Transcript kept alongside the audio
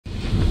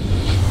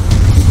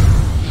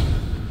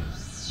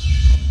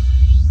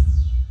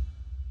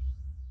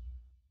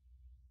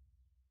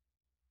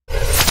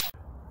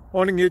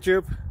Morning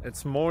YouTube,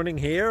 it's morning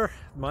here.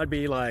 It might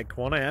be like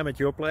 1 a.m. at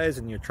your place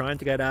and you're trying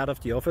to get out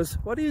of the office.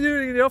 What are you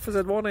doing in the office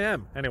at 1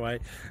 a.m? Anyway,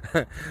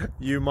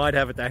 you might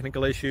have a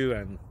technical issue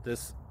and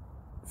this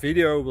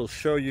video will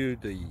show you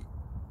the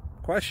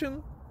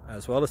question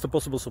as well as the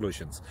possible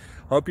solutions.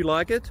 Hope you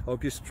like it,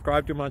 hope you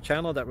subscribe to my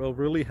channel. That will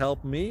really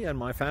help me and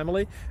my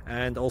family,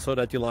 and also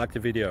that you like the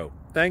video.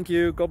 Thank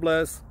you, God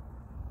bless.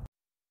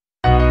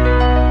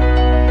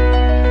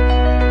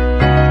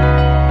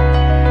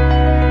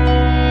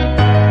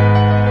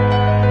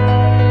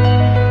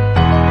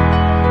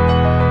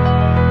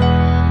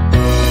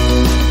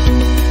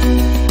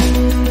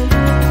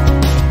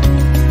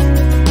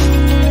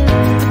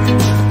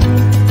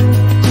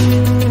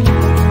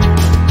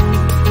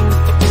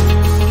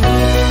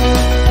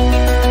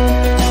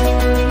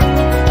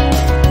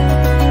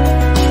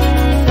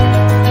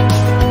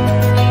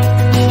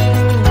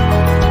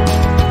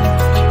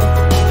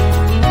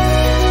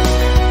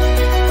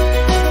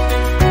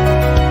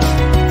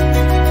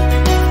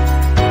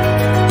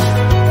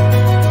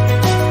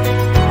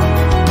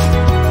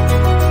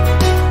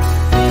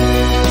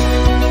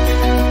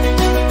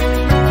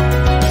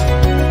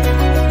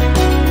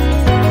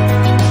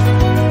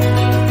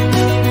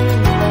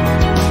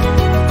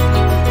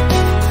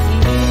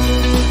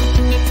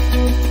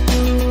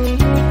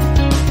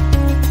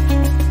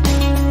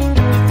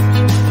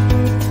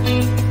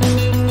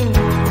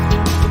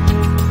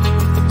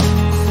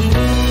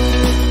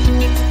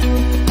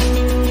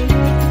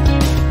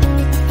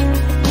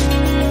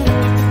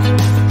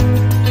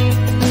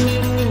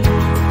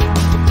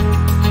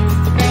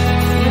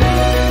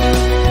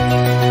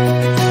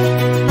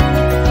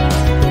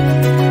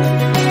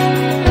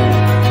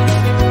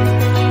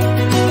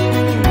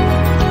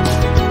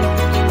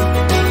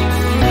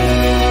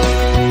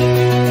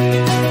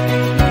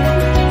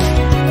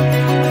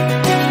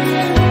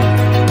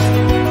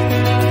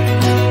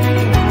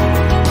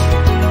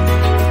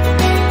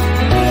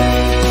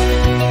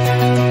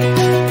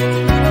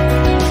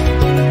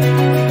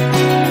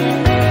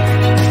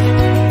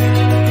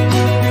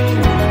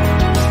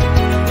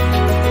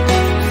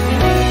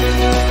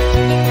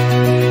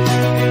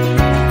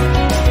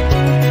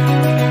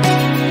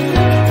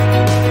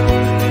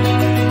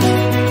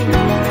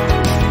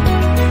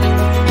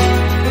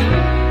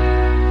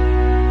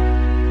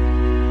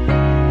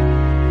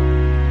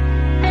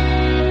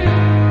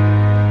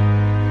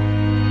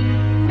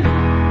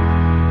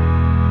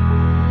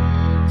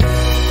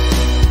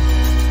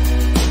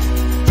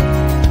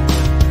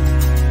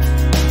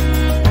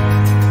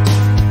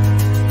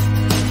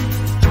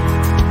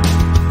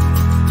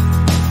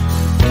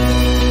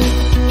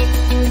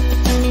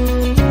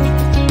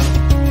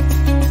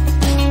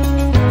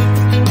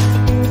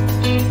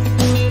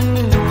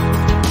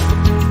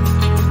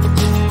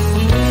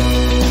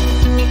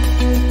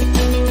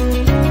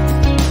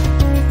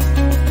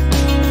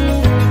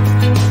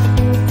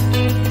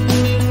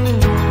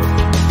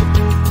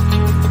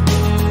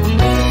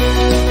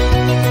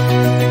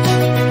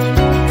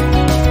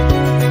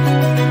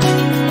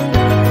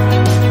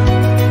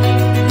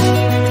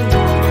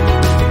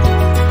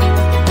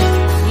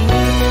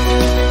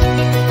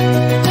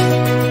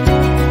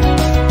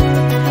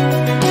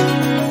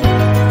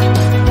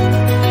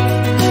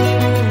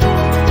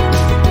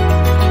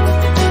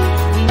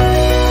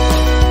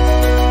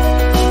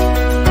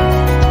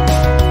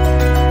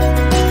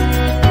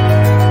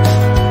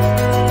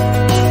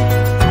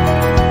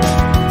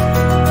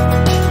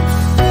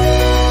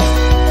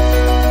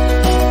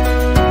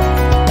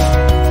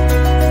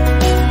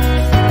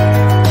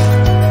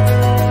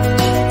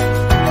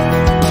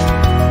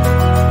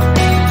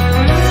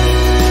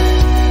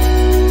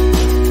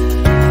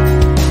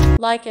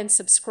 Like and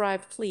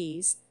subscribe,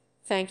 please.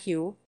 Thank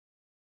you.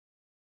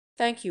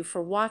 Thank you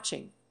for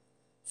watching.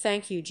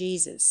 Thank you,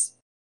 Jesus.